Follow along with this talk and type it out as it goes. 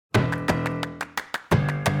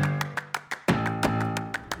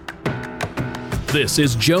This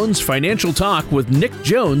is Jones Financial Talk with Nick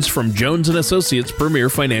Jones from Jones & Associates Premier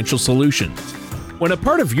Financial Solutions. When a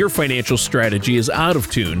part of your financial strategy is out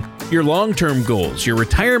of tune, your long-term goals, your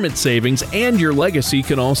retirement savings, and your legacy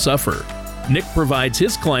can all suffer. Nick provides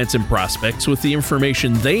his clients and prospects with the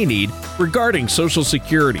information they need regarding Social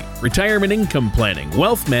Security, retirement income planning,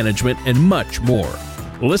 wealth management, and much more.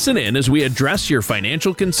 Listen in as we address your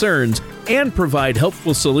financial concerns and provide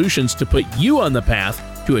helpful solutions to put you on the path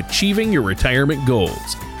to achieving your retirement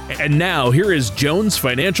goals. And now, here is Jones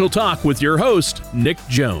Financial Talk with your host, Nick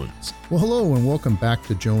Jones. Well, hello and welcome back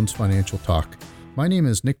to Jones Financial Talk. My name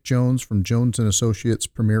is Nick Jones from Jones & Associates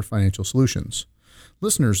Premier Financial Solutions.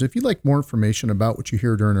 Listeners, if you'd like more information about what you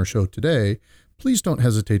hear during our show today, please don't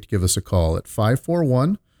hesitate to give us a call at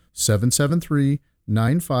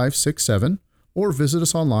 541-773-9567 or visit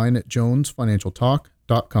us online at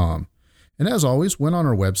jonesfinancialtalk.com. And as always, when on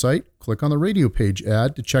our website, click on the radio page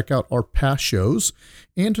ad to check out our past shows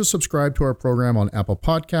and to subscribe to our program on Apple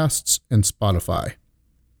Podcasts and Spotify.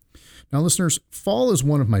 Now, listeners, fall is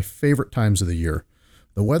one of my favorite times of the year.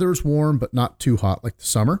 The weather is warm, but not too hot like the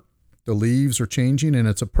summer. The leaves are changing, and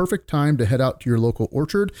it's a perfect time to head out to your local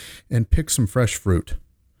orchard and pick some fresh fruit.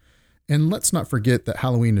 And let's not forget that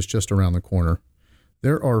Halloween is just around the corner.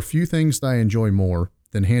 There are few things that I enjoy more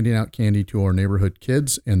than handing out candy to our neighborhood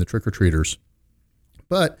kids and the trick-or-treaters.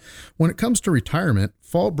 But when it comes to retirement,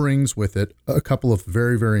 fall brings with it a couple of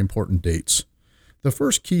very, very important dates. The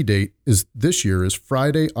first key date this year is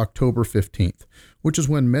Friday, October 15th, which is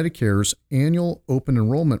when Medicare's annual open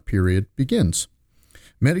enrollment period begins.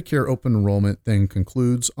 Medicare open enrollment then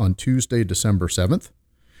concludes on Tuesday, December 7th.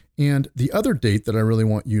 And the other date that I really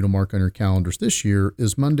want you to mark on your calendars this year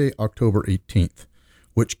is Monday, October 18th,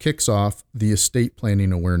 which kicks off the Estate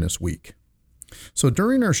Planning Awareness Week. So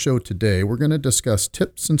during our show today, we're going to discuss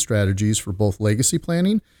tips and strategies for both legacy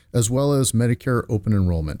planning as well as Medicare open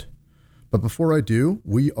enrollment. But before I do,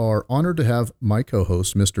 we are honored to have my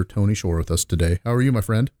co-host, Mr. Tony Shore, with us today. How are you, my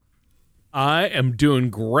friend? I am doing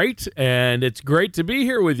great, and it's great to be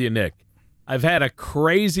here with you, Nick. I've had a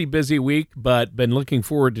crazy busy week, but been looking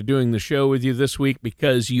forward to doing the show with you this week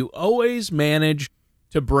because you always manage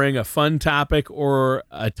to bring a fun topic or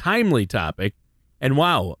a timely topic. And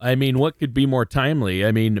wow, I mean, what could be more timely?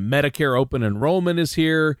 I mean, Medicare open enrollment is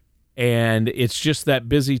here, and it's just that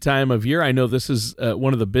busy time of year. I know this is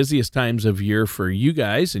one of the busiest times of year for you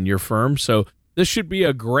guys and your firm, so this should be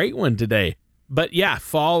a great one today. But yeah,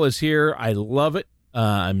 fall is here. I love it.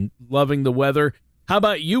 I'm loving the weather. How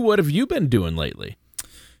about you? What have you been doing lately?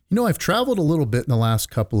 You know, I've traveled a little bit in the last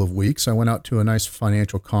couple of weeks. I went out to a nice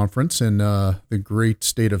financial conference in the great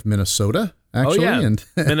state of Minnesota, actually. Oh, yeah, and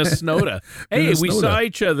Minnesota. Hey, Minnesota. We saw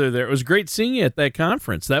each other there. It was great seeing you at that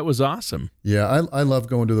conference. That was awesome. Yeah, I love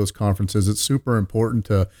going to those conferences. It's super important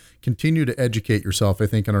to continue to educate yourself, I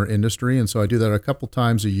think, in our industry. And so I do that a couple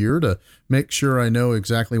times a year to make sure I know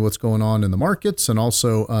exactly what's going on in the markets and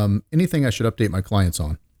also anything I should update my clients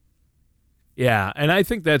on. Yeah, and I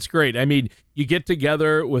think that's great. I mean, you get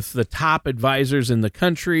together with the top advisors in the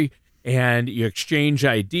country and you exchange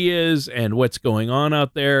ideas and what's going on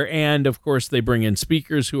out there. And of course, they bring in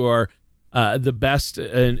speakers who are the best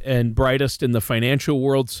and brightest in the financial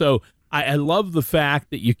world. So I love the fact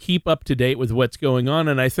that you keep up to date with what's going on.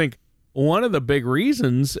 And I think one of the big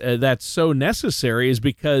reasons that's so necessary is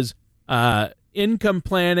because income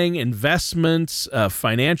planning, investments,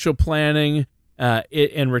 financial planning,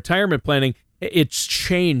 and retirement planning, it's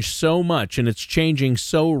changed so much and it's changing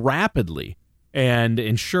so rapidly. And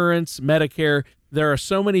insurance, Medicare, there are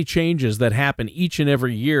so many changes that happen each and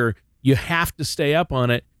every year. You have to stay up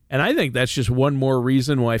on it. And I think that's just one more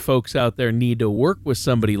reason why folks out there need to work with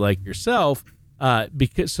somebody like yourself,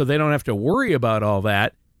 because so they don't have to worry about all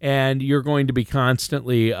that. And you're going to be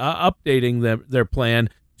constantly updating their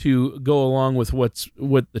plan to go along with what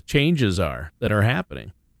the changes are that are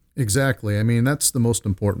happening. Exactly. I mean, that's the most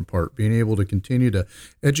important part, being able to continue to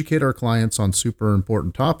educate our clients on super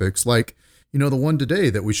important topics like, you know, the one today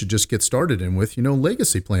that we should just get started in with, you know,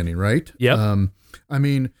 legacy planning, right? Yep. I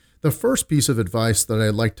mean, the first piece of advice that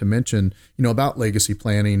I'd like to mention, you know, about legacy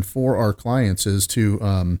planning for our clients is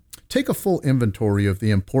to take a full inventory of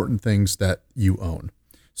the important things that you own.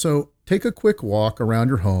 So take a quick walk around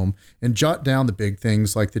your home and jot down the big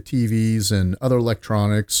things like the TVs and other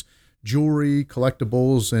electronics, jewelry,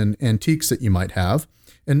 collectibles, and antiques that you might have.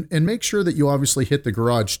 And make sure that you obviously hit the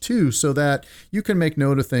garage too, so that you can make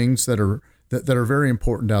note of things that are very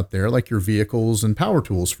important out there, like your vehicles and power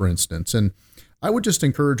tools, for instance. And I would just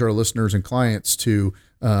encourage our listeners and clients to,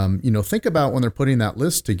 think about when they're putting that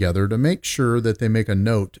list together to make sure that they make a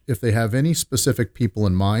note if they have any specific people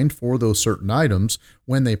in mind for those certain items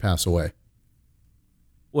when they pass away.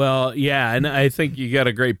 Well, yeah, and I think you got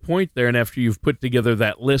a great point there. And after you've put together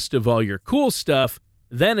that list of all your cool stuff,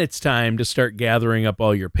 then it's time to start gathering up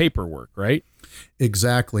all your paperwork, right?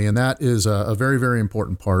 Exactly. And that is a very, very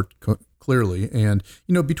important part, clearly. And,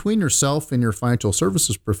 between yourself and your financial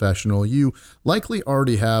services professional, you likely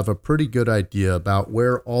already have a pretty good idea about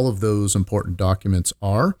where all of those important documents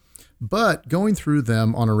are. But going through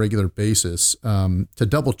them on a regular basis to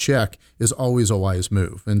double check is always a wise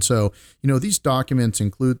move. And so, these documents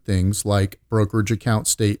include things like brokerage account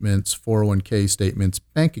statements, 401k statements,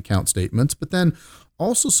 bank account statements, but then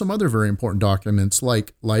also some other very important documents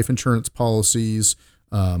like life insurance policies,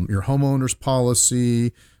 your homeowner's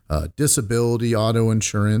policy, disability, auto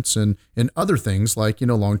insurance, and other things like,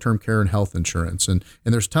 long-term care and health insurance. And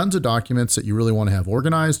there's tons of documents that you really want to have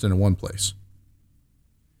organized and in one place.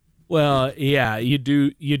 Well, yeah, you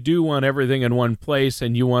do want everything in one place,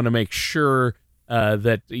 and you want to make sure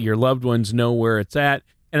that your loved ones know where it's at.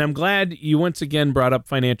 And I'm glad you once again brought up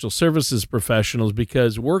financial services professionals,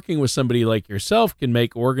 because working with somebody like yourself can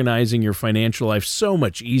make organizing your financial life so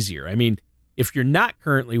much easier. I mean, if you're not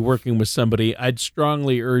currently working with somebody, I'd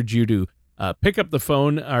strongly urge you to pick up the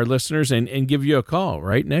phone, our listeners, and give you a call,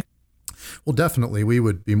 right, Nick? Well, definitely. We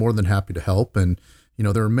would be more than happy to help. And,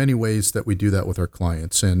 there are many ways that we do that with our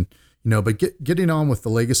clients. And, but getting on with the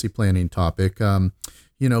legacy planning topic,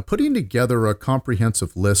 putting together a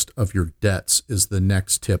comprehensive list of your debts is the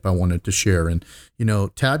next tip I wanted to share. And,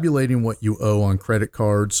 tabulating what you owe on credit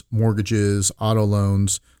cards, mortgages, auto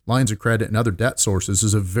loans, lines of credit, and other debt sources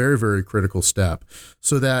is a very, very critical step,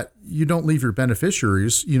 so that you don't leave your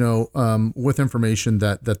beneficiaries, with information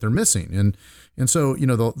that they're missing. And so,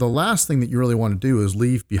 the last thing that you really want to do is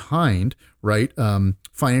leave behind, right,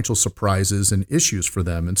 financial surprises and issues for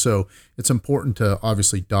them. And so it's important to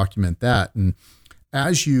obviously document that. And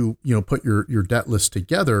as you put your debt list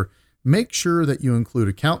together, make sure that you include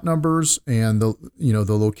account numbers and the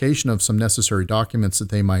location of some necessary documents that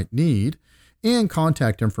they might need, and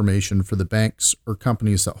contact information for the banks or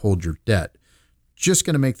companies that hold your debt. Just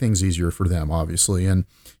going to make things easier for them, obviously. And,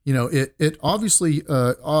 it obviously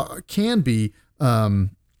can be,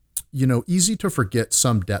 easy to forget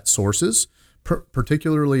some debt sources,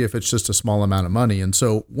 particularly if it's just a small amount of money. And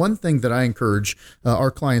so one thing that I encourage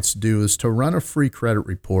our clients to do is to run a free credit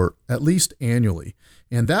report at least annually.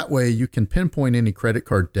 And that way you can pinpoint any credit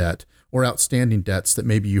card debt or outstanding debts that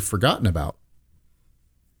maybe you've forgotten about.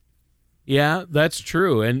 Yeah, that's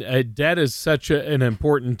true. And debt is such an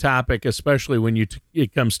important topic, especially when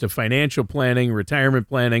it comes to financial planning, retirement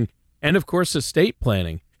planning, and of course, estate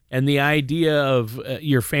planning. And the idea of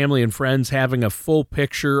your family and friends having a full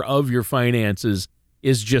picture of your finances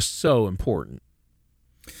is just so important.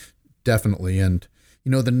 Definitely. And,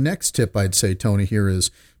 the next tip I'd say, Tony, here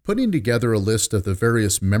is putting together a list of the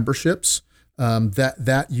various memberships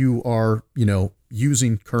that you are,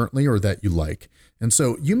 using currently or that you like. And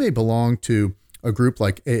so you may belong to a group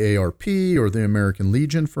like AARP or the American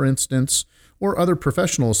Legion, for instance, or other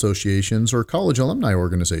professional associations or college alumni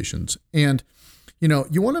organizations. And,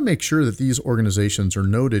 you want to make sure that these organizations are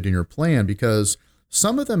noted in your plan, because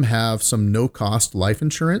some of them have some no-cost life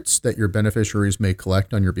insurance that your beneficiaries may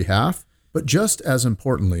collect on your behalf. But just as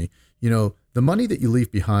importantly, the money that you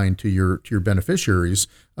leave behind to your beneficiaries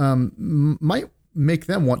might make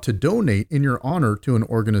them want to donate in your honor to an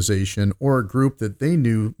organization or a group that they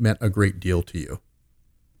knew meant a great deal to you.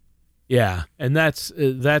 Yeah, and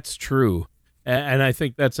that's true. And I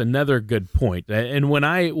think that's another good point. And when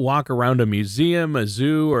I walk around a museum, a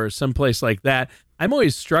zoo, or someplace like that, I'm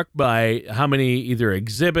always struck by how many either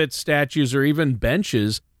exhibits, statues, or even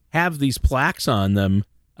benches have these plaques on them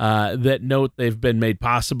that note they've been made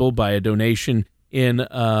possible by a donation in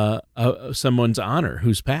someone's honor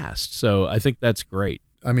who's passed. So I think that's great.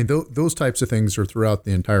 I mean, those types of things are throughout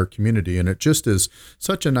the entire community, and it just is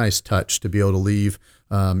such a nice touch to be able to leave,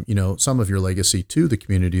 some of your legacy to the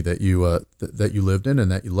community that you that you lived in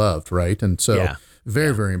and that you loved, right? And so,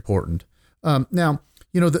 very, very important. Now,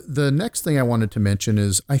 the next thing I wanted to mention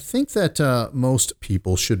is I think that most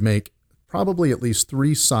people should make probably at least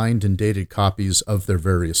 3 signed and dated copies of their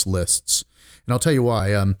various lists. And I'll tell you why.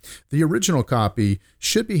 The original copy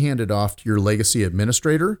should be handed off to your legacy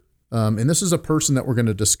administrator. And this is a person that we're going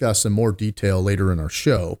to discuss in more detail later in our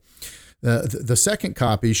show. The second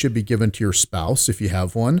copy should be given to your spouse if you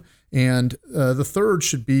have one. And the third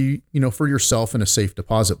should be, for yourself in a safe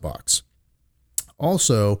deposit box.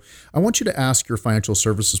 Also, I want you to ask your financial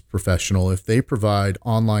services professional if they provide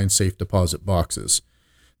online safe deposit boxes.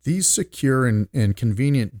 These secure and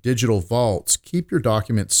convenient digital vaults keep your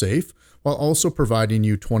documents safe while also providing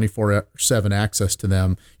you 24/7 access to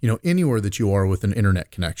them, anywhere that you are with an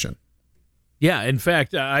internet connection. Yeah, in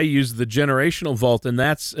fact, I use the generational vault, and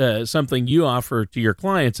that's something you offer to your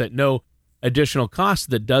clients at no additional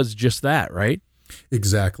cost that does just that, right?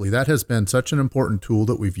 Exactly. That has been such an important tool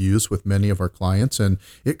that we've used with many of our clients, and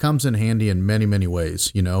it comes in handy in many, many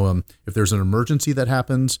ways. If there's an emergency that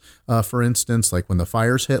happens, for instance, like when the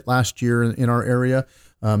fires hit last year in our area,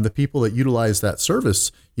 the people that utilized that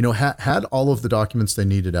service, had all of the documents they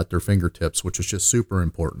needed at their fingertips, which was just super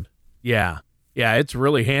important. Yeah. Yeah, it's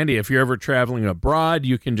really handy. If you're ever traveling abroad,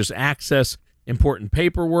 you can just access important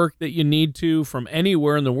paperwork that you need to from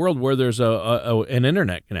anywhere in the world where there's an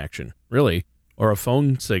internet connection, really, or a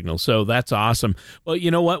phone signal. So that's awesome. Well,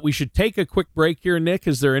 you know what? We should take a quick break here, Nick.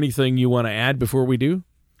 Is there anything you want to add before we do?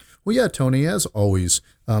 Well, yeah, Tony, as always,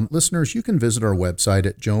 listeners, you can visit our website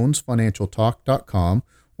at jonesfinancialtalk.com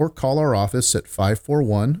or call our office at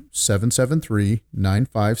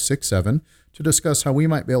 541-773-9567 to discuss how we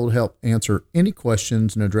might be able to help answer any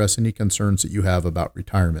questions and address any concerns that you have about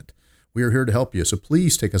retirement. We are here to help you, so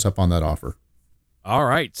please take us up on that offer. All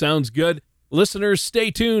right, sounds good. Listeners,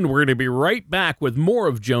 stay tuned. We're going to be right back with more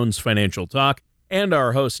of Jones Financial Talk and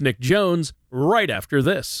our host, Nick Jones, right after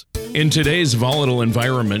this. In today's volatile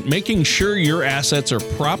environment, making sure your assets are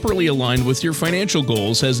properly aligned with your financial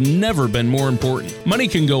goals has never been more important. Money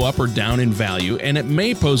can go up or down in value, and it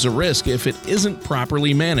may pose a risk if it isn't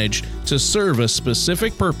properly managed to serve a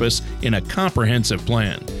specific purpose in a comprehensive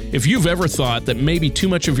plan. If you've ever thought that maybe too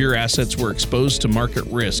much of your assets were exposed to market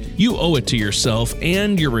risk, you owe it to yourself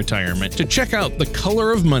and your retirement to check out the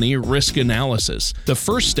Color of Money risk analysis. The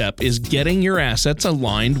first step is getting your assets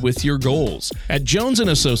aligned with your goals. At Jones &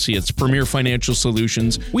 Associates Premier Financial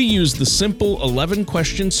Solutions, we use the simple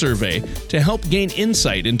 11-question survey to help gain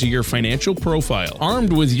insight into your financial profile.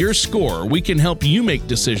 Armed with your score, we can help you make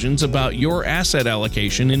decisions about your asset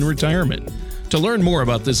allocation in retirement. To learn more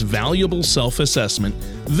about this valuable self-assessment,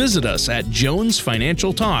 visit us at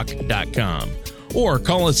jonesfinancialtalk.com or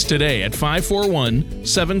call us today at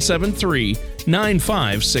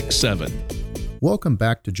 541-773-9567. Welcome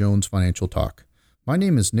back to Jones Financial Talk. My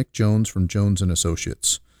name is Nick Jones from Jones &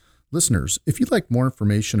 Associates. Listeners, if you'd like more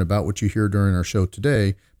information about what you hear during our show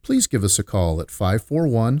today, please give us a call at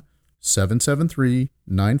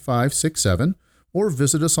 541-773-9567 or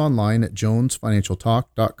visit us online at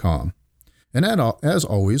jonesfinancialtalk.com. And as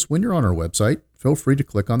always, when you're on our website, feel free to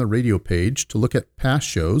click on the radio page to look at past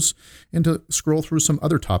shows and to scroll through some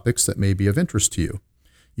other topics that may be of interest to you.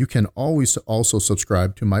 You can always also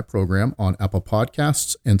subscribe to my program on Apple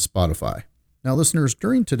Podcasts and Spotify. Now, listeners,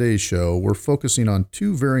 during today's show, we're focusing on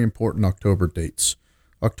two very important October dates.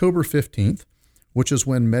 October 15th, which is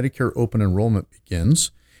when Medicare open enrollment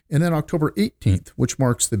begins, and then October 18th, which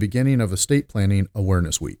marks the beginning of Estate Planning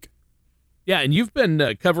Awareness Week. Yeah, and you've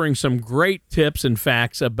been covering some great tips and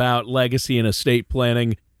facts about legacy and estate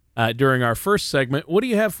planning during our first segment. What do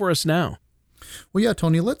you have for us now? Well, yeah,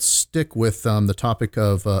 Tony, let's stick with the topic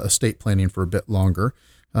of estate planning for a bit longer.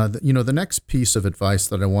 The next piece of advice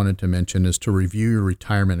that I wanted to mention is to review your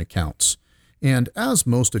retirement accounts. And as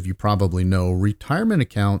most of you probably know, retirement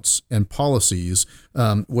accounts and policies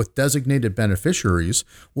with designated beneficiaries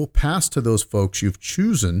will pass to those folks you've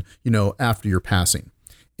chosen, after your passing.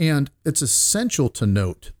 And it's essential to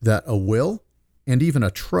note that a will and even a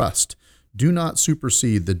trust do not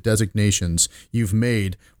supersede the designations you've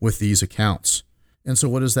made with these accounts. And so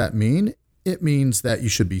what does that mean? It means that you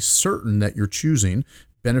should be certain that you're choosing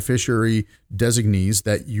beneficiary designees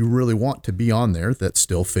that you really want to be on there that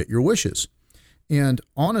still fit your wishes. And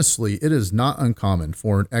honestly, it is not uncommon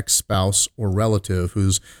for an ex-spouse or relative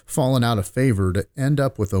who's fallen out of favor to end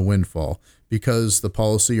up with a windfall because the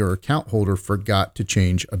policy or account holder forgot to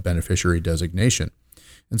change a beneficiary designation.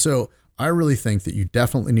 And so I really think that you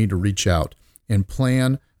definitely need to reach out and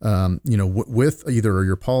plan, with either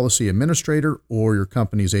your policy administrator or your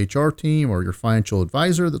company's HR team or your financial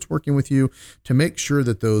advisor that's working with you to make sure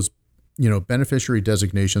that those, beneficiary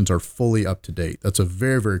designations are fully up to date. That's a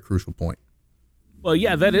very, very crucial point. Well,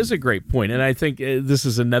 yeah, that is a great point. And I think this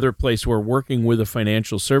is another place where working with a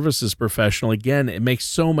financial services professional, again, it makes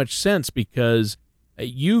so much sense because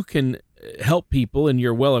you can help people and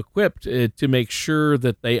you're well equipped to make sure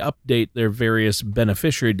that they update their various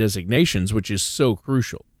beneficiary designations, which is so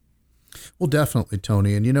crucial. Well, definitely,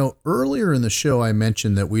 Tony. And, earlier in the show, I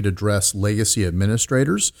mentioned that we'd address legacy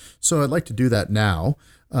administrators. So I'd like to do that now.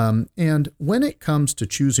 And when it comes to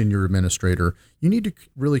choosing your administrator, you need to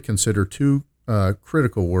really consider two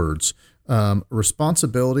critical words,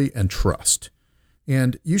 responsibility and trust.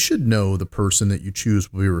 And you should know the person that you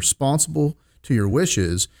choose will be responsible to your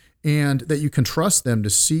wishes and that you can trust them to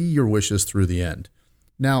see your wishes through the end.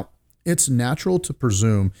 Now, It's natural to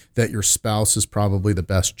presume that your spouse is probably the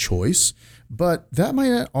best choice, but that might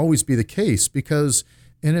not always be the case because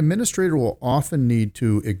an administrator will often need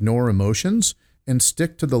to ignore emotions and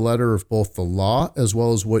stick to the letter of both the law as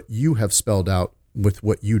well as what you have spelled out with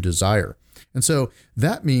what you desire. And so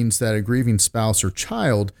that means that a grieving spouse or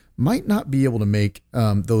child might not be able to make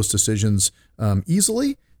those decisions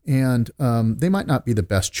easily, and they might not be the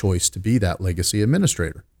best choice to be that legacy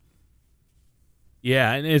administrator.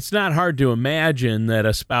 Yeah, and it's not hard to imagine that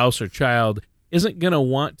a spouse or child isn't going to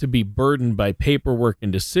want to be burdened by paperwork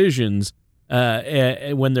and decisions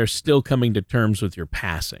when they're still coming to terms with your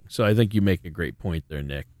passing. So I think you make a great point there,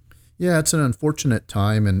 Nick. Yeah, it's an unfortunate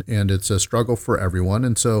time, and it's a struggle for everyone.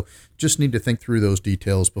 And so just need to think through those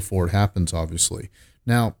details before it happens, obviously.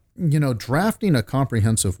 Now, drafting a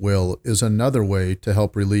comprehensive will is another way to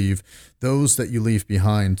help relieve those that you leave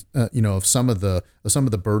behind, of some of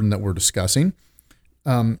the burden that we're discussing.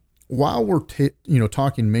 While we're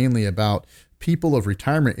talking mainly about people of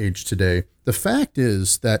retirement age today, the fact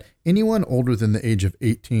is that anyone older than the age of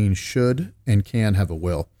 18 should and can have a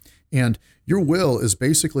will. And your will is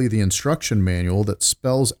basically the instruction manual that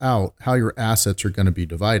spells out how your assets are going to be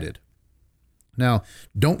divided. Now,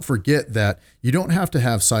 don't forget that you don't have to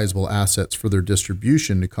have sizable assets for their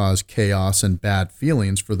distribution to cause chaos and bad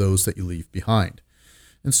feelings for those that you leave behind.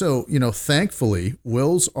 And so, thankfully,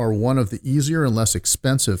 wills are one of the easier and less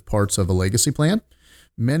expensive parts of a legacy plan.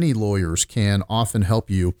 Many lawyers can often help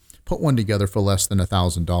you put one together for less than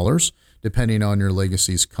 $1,000, depending on your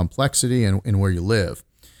legacy's complexity and where you live.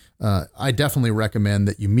 I definitely recommend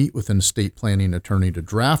that you meet with an estate planning attorney to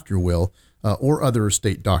draft your will or other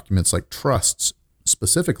estate documents like trusts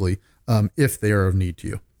specifically, if they are of need to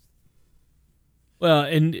you. Well,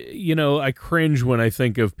 and, I cringe when I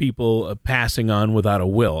think of people passing on without a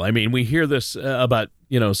will. I mean, we hear this about,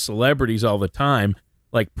 celebrities all the time,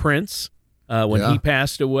 like Prince, when he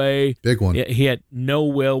passed away. Big one. He had no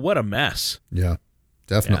will. What a mess. Yeah,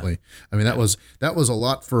 definitely. Yeah. I mean, that was a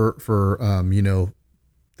lot for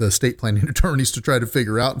the estate planning attorneys to try to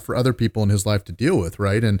figure out and for other people in his life to deal with,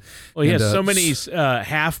 right? And well, he has so many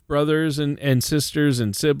half brothers and sisters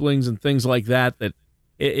and siblings and things like that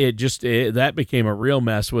that became a real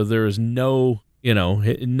mess where there was no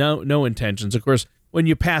intentions. Of course, when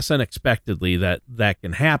you pass unexpectedly, that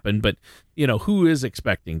can happen, but who is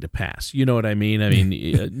expecting to pass? You know what I mean? I mean,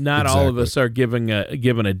 not Exactly. all of us are given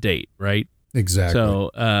a date, right? Exactly.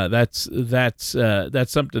 So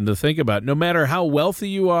that's something to think about. No matter how wealthy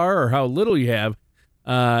you are or how little you have,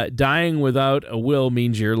 dying without a will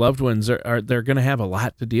means your loved ones they're going to have a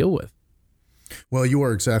lot to deal with. Well, you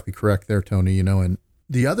are exactly correct there, Tony. And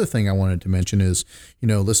the other thing I wanted to mention is,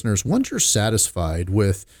 listeners, once you're satisfied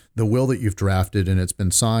with the will that you've drafted and it's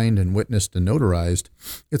been signed and witnessed and notarized,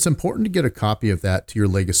 it's important to get a copy of that to your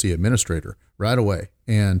legacy administrator right away.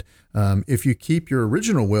 And if you keep your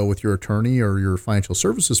original will with your attorney or your financial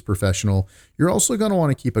services professional, you're also going to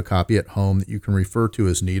want to keep a copy at home that you can refer to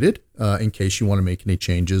as needed in case you want to make any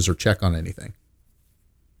changes or check on anything.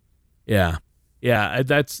 Yeah. Yeah,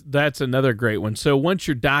 that's another great one. So once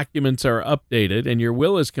your documents are updated and your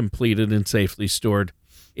will is completed and safely stored,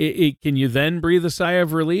 can you then breathe a sigh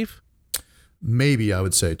of relief? Maybe, I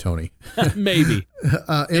would say, Tony. Maybe.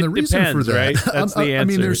 And the reason depends, for that, right? That's the answer. I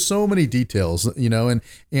mean, there's so many details, and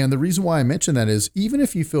the reason why I mention that is even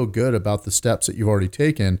if you feel good about the steps that you've already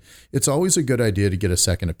taken, it's always a good idea to get a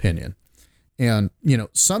second opinion. And,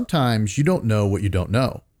 sometimes you don't know what you don't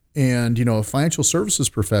know. And, a financial services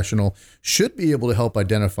professional should be able to help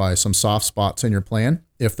identify some soft spots in your plan,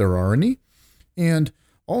 if there are any. And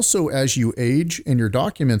also, as you age and your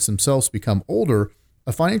documents themselves become older,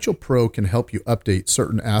 a financial pro can help you update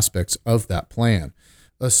certain aspects of that plan,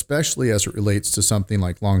 especially as it relates to something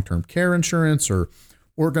like long-term care insurance or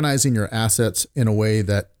organizing your assets in a way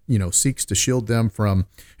that, seeks to shield them from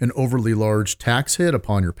an overly large tax hit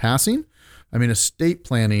upon your passing. I mean, estate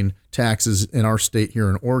planning taxes in our state here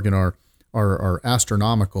in Oregon are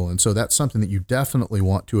astronomical. And so that's something that you definitely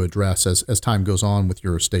want to address as time goes on with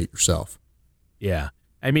your estate yourself. Yeah.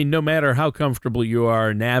 I mean, no matter how comfortable you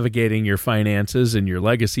are navigating your finances and your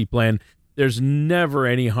legacy plan, there's never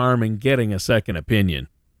any harm in getting a second opinion.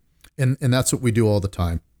 And that's what we do all the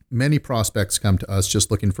time. Many prospects come to us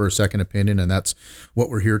just looking for a second opinion, and that's what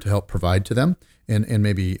we're here to help provide to them and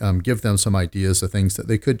maybe give them some ideas of things that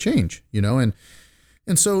they could change, And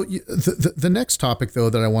so the next topic, though,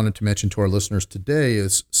 that I wanted to mention to our listeners today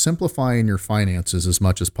is simplifying your finances as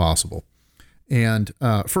much as possible. And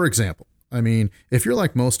for example, I mean, if you're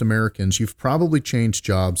like most Americans, you've probably changed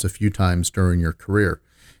jobs a few times during your career.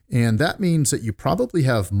 And that means that you probably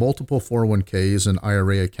have multiple 401ks and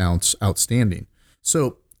IRA accounts outstanding.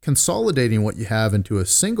 So consolidating what you have into a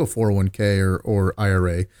single 401k or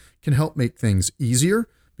IRA can help make things easier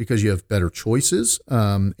because you have better choices,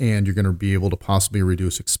 and you're going to be able to possibly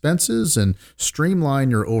reduce expenses and streamline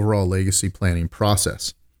your overall legacy planning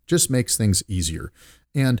process. Just makes things easier.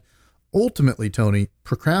 And ultimately, Tony,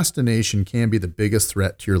 procrastination can be the biggest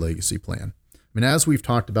threat to your legacy plan. I mean, as we've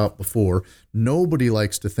talked about before, nobody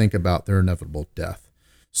likes to think about their inevitable death.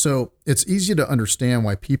 So it's easy to understand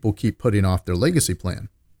why people keep putting off their legacy plan.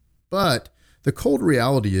 But the cold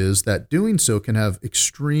reality is that doing so can have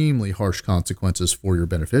extremely harsh consequences for your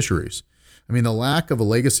beneficiaries. I mean, the lack of a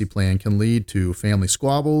legacy plan can lead to family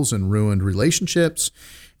squabbles and ruined relationships.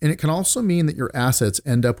 And it can also mean that your assets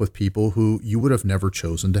end up with people who you would have never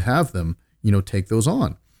chosen to have them, take those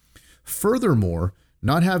on. Furthermore,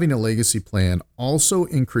 not having a legacy plan also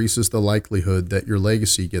increases the likelihood that your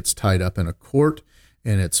legacy gets tied up in a court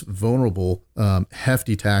and it's vulnerable,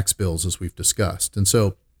 hefty tax bills, as we've discussed. And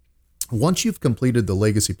so once you've completed the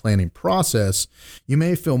legacy planning process, you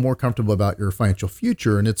may feel more comfortable about your financial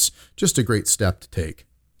future, and it's just a great step to take.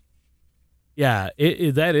 Yeah,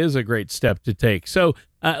 that is a great step to take. So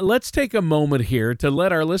let's take a moment here to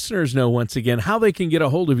let our listeners know once again how they can get a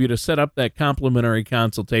hold of you to set up that complimentary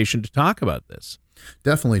consultation to talk about this.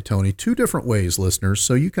 Definitely, Tony. 2 different ways, listeners.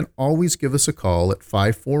 So you can always give us a call at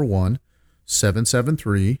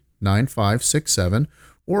 541-773-9567.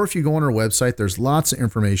 Or if you go on our website, there's lots of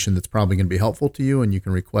information that's probably going to be helpful to you, and you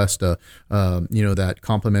can request that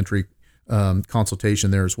complimentary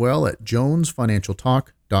consultation there as well at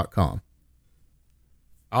jonesfinancialtalk.com.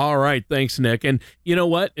 All right. Thanks, Nick. And you know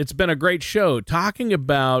what? It's been a great show talking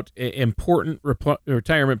about important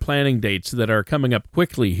retirement planning dates that are coming up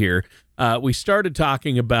quickly here. We started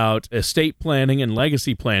talking about estate planning and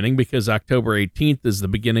legacy planning because October 18th is the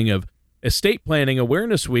beginning of Estate Planning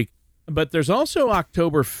Awareness Week. But there's also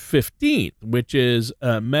October 15th, which is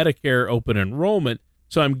Medicare open enrollment.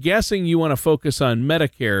 So I'm guessing you want to focus on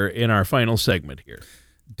Medicare in our final segment here.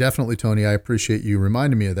 Definitely, Tony. I appreciate you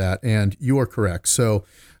reminding me of that. And you are correct. So,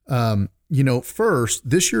 first,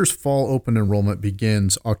 this year's fall open enrollment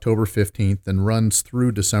begins October 15th and runs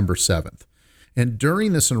through December 7th. And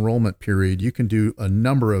during this enrollment period, you can do a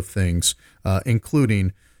number of things,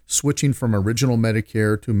 including switching from original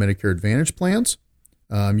Medicare to Medicare Advantage plans.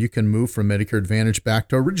 You can move from Medicare Advantage back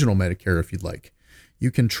to original Medicare if you'd like.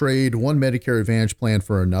 You can trade one Medicare Advantage plan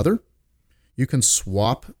for another. You can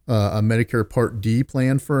swap a Medicare Part D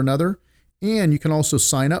plan for another. And you can also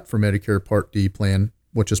sign up for Medicare Part D plan,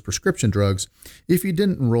 which is prescription drugs, if you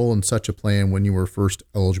didn't enroll in such a plan when you were first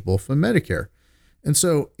eligible for Medicare. And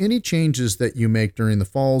so any changes that you make during the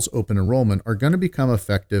fall's open enrollment are going to become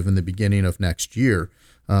effective in the beginning of next year.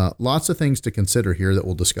 Lots of things to consider here that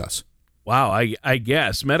we'll discuss. Wow, I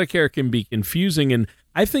guess Medicare can be confusing and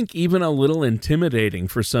I think even a little intimidating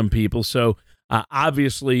for some people. So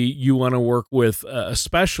obviously you want to work with a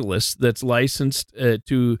specialist that's licensed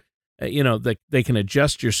that they can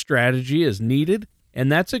adjust your strategy as needed.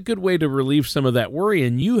 And that's a good way to relieve some of that worry.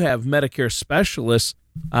 And you have Medicare specialists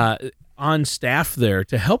on staff there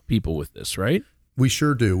to help people with this, right? We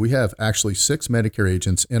sure do. We have actually 6 Medicare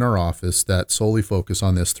agents in our office that solely focus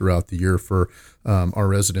on this throughout the year for our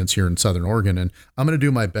residents here in Southern Oregon. And I'm going to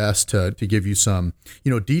do my best to give you some,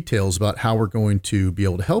 details about how we're going to be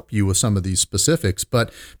able to help you with some of these specifics.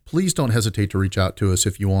 But please don't hesitate to reach out to us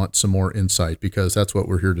if you want some more insight, because that's what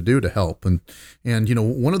we're here to do, to help. And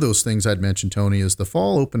one of those things I'd mentioned, Tony, is the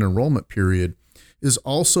fall open enrollment period is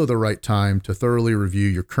also the right time to thoroughly review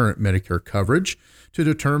your current Medicare coverage to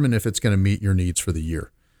determine if it's going to meet your needs for the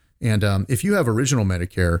year. And if you have original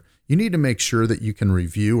Medicare, you need to make sure that you can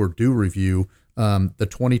review the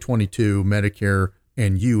 2022 Medicare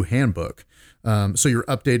and You handbook. So you're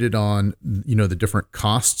updated on, the different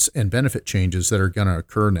costs and benefit changes that are going to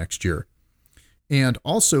occur next year. And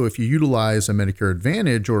also, if you utilize a Medicare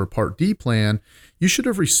Advantage or a Part D plan, you should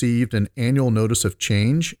have received an annual notice of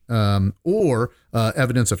change or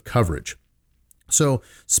evidence of coverage. So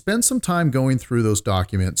spend some time going through those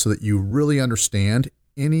documents so that you really understand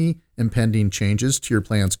any impending changes to your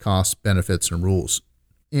plan's costs, benefits, and rules.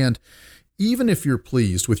 And even if you're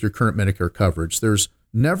pleased with your current Medicare coverage, there's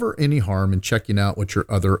never any harm in checking out what your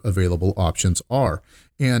other available options are.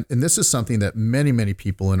 And this is something that many, many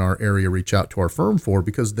people in our area reach out to our firm for,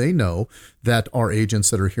 because they know that our agents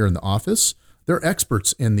that are here in the office, they're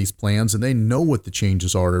experts in these plans and they know what the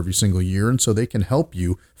changes are every single year. And so they can help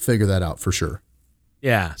you figure that out for sure.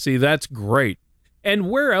 Yeah, see, that's great. And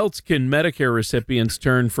where else can Medicare recipients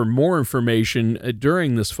turn for more information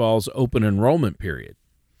during this fall's open enrollment period?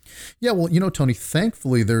 Yeah, well, Tony,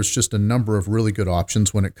 thankfully, there's just a number of really good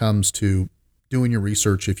options when it comes to doing your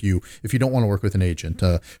research if you don't want to work with an agent.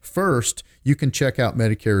 First, you can check out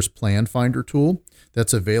Medicare's Plan Finder tool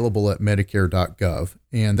that's available at medicare.gov,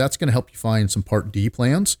 and that's going to help you find some Part D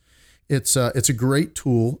plans. It's a great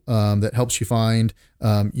tool that helps you find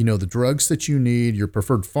the drugs that you need, your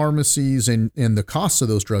preferred pharmacies, and the costs of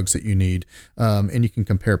those drugs that you need, and you can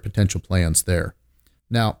compare potential plans there.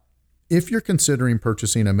 Now, if you're considering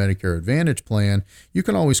purchasing a Medicare Advantage plan, you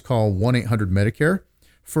can always call 1-800-MEDICARE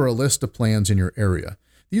for a list of plans in your area.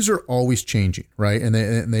 These are always changing, right?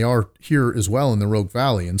 And they are here as well in the Rogue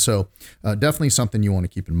Valley. And so definitely something you want to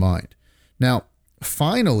keep in mind. Now,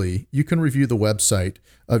 finally, you can review the website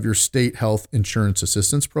of your State Health Insurance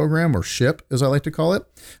Assistance Program, or SHIP, as I like to call it,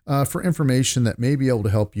 for information that may be able to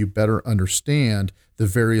help you better understand the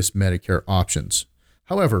various Medicare options.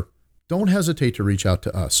 However, don't hesitate to reach out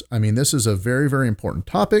to us. I mean, this is a very, very important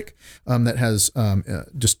topic that has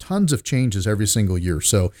just tons of changes every single year.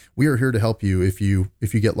 So we are here to help you if you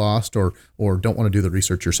get lost or don't want to do the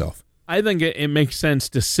research yourself. I think it makes sense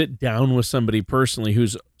to sit down with somebody personally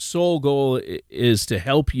whose sole goal is to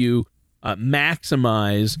help you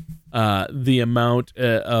maximize the amount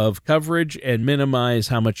of coverage and minimize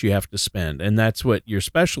how much you have to spend. And that's what your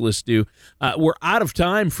specialists do. We're out of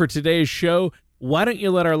time for today's show. Why don't you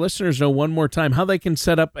let our listeners know one more time how they can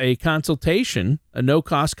set up a consultation, a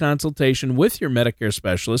no-cost consultation with your Medicare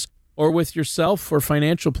specialist or with yourself for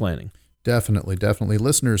financial planning? Definitely.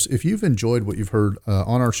 Listeners, if you've enjoyed what you've heard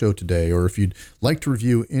on our show today, or if you'd like to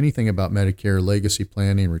review anything about Medicare, legacy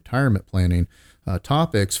planning, retirement planning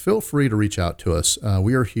topics, feel free to reach out to us.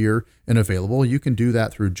 We are here and available. You can do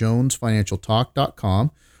that through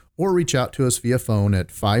jonesfinancialtalk.com or reach out to us via phone at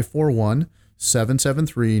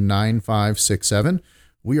 541-773-9567.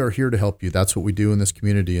 We are here to help you. That's what we do in this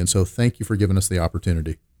community. And so thank you for giving us the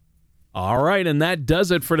opportunity. All right, and that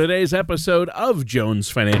does it for today's episode of Jones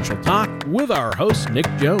Financial Talk with our host, Nick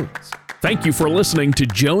Jones. Thank you for listening to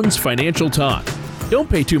Jones Financial Talk. Don't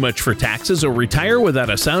pay too much for taxes or retire without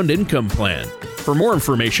a sound income plan. For more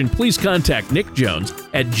information, please contact Nick Jones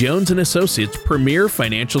at Jones & Associates Premier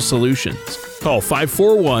Financial Solutions. Call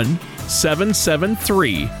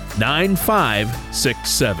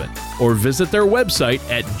 541-773-9567 or visit their website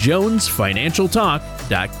at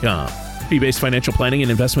jonesfinancialtalk.com. Fee-based financial planning and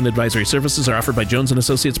investment advisory services are offered by Jones &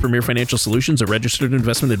 Associates Premier Financial Solutions, a registered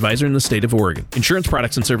investment advisor in the state of Oregon. Insurance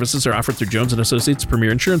products and services are offered through Jones & Associates Premier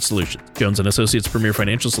Insurance Solutions. Jones & Associates Premier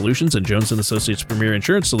Financial Solutions and Jones & Associates Premier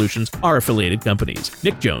Insurance Solutions are affiliated companies.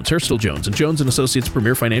 Nick Jones, Hurstel Jones, and Jones & Associates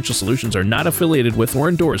Premier Financial Solutions are not affiliated with or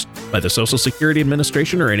endorsed by the Social Security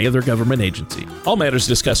Administration or any other government agency. All matters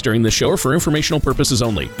discussed during this show are for informational purposes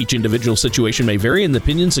only. Each individual situation may vary, and the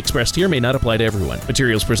opinions expressed here may not apply to everyone.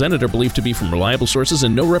 Materials presented are believed to be from reliable sources,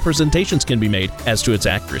 and no representations can be made as to its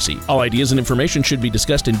accuracy. All ideas and information should be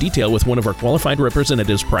discussed in detail with one of our qualified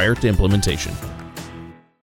representatives prior to implementation.